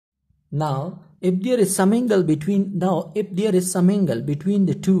Now, if there is some angle between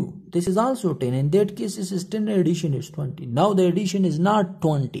the two, this is also 10. In that case, this is 10 addition is 20. Now the addition is not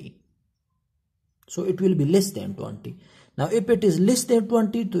 20. So it will be less than 20. Now if it is less than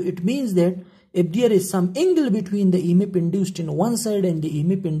 20, it means that if there is some angle between the EMF induced in one side and the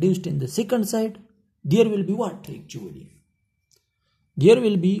EMF induced in the second side, there will be what actually? There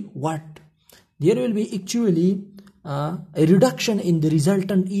will be what? There will be actually a reduction in the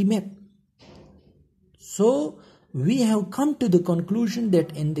resultant EMF. So we have come to the conclusion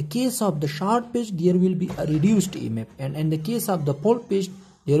that in the case of the short pitch, there will be a reduced EMF, and in the case of the pole pitch,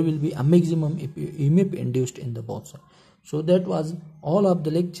 there will be a maximum EMF induced in the both sides. So that was all of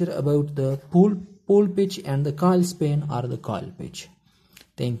the lecture about the pole pitch and the coil span or the coil pitch.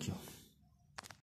 Thank you.